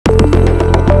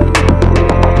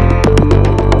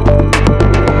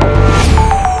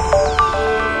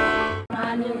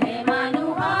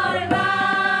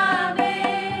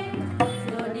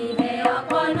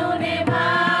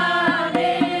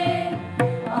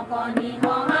The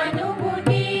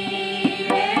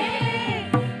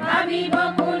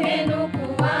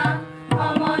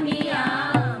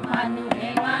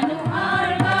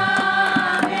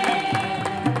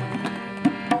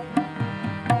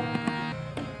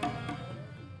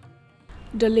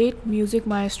late music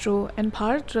maestro and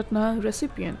Bharat Ratna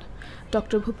recipient,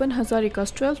 Dr. Bhupen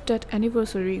Hazarika's 12th death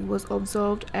anniversary was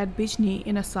observed at Bijni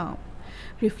in Assam,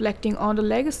 reflecting on the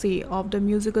legacy of the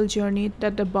musical journey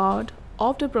that the bard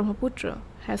of the Brahmaputra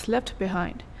has left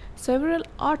behind. Several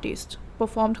artists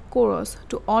performed chorus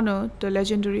to honor the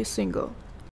legendary singer.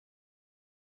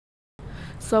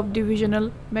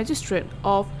 Subdivisional Magistrate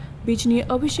of Bijni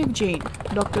Abhishek Jain,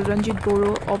 Dr. Ranjit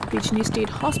Boro of Bijni State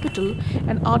Hospital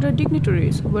and other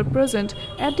dignitaries were present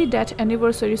at the death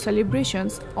anniversary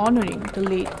celebrations honoring the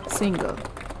late singer.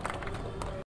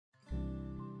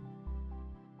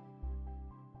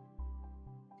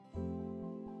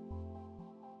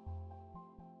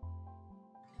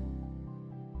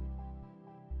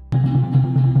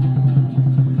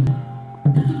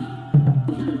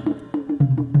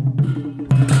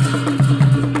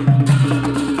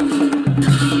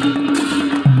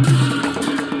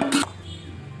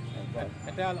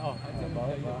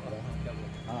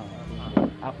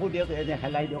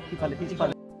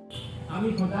 আমি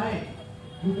সদায়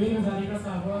ভূপেন হাজাৰিকা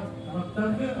সাহেবৰ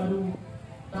বক্তব্য আৰু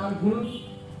তাৰ গুণ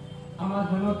আমাৰ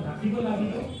মনত ৰাখিব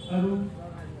লাগিব আৰু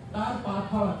তাৰ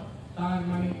পাথৰ তাৰ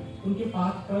মানে উনকে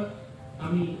পাথ पर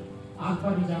আমি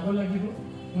আগবাঢ়ি যাব লাগিব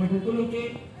মই সকলোকে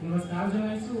নমস্কাৰ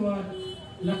জনাইছো আৰু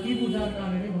লক্ষী পূজাৰ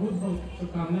কাৰণে বহুত বহুত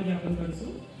শুভকামনা জ্ঞাপন কৰিছো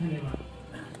ধন্যবাদ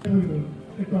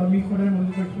এইটো আমি সদায় মনত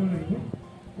ৰাখিব লাগিব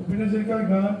ভূপেন হাজৰিকাৰ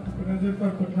গান ভূপেন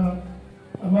হাজৰিকাৰ কথা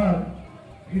আমাৰ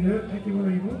হৃদয়ত থাকিব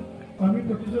লাগিব আমি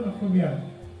প্ৰতিজন অসমীয়া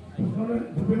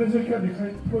ভূপেন হাজৰিকা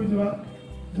দেখাই থৈ যোৱা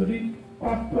যদি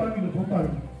পাঠটো আমি ল'ব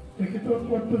পাৰোঁ তেখেতৰ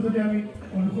পথটো যদি আমি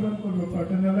অনুসৰণ কৰিব পাৰোঁ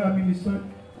তেনেহ'লে আমি নিশ্চয়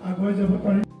আগুৱাই যাব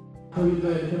পাৰিম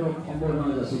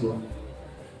সম্বৰ্ধনা যাচিব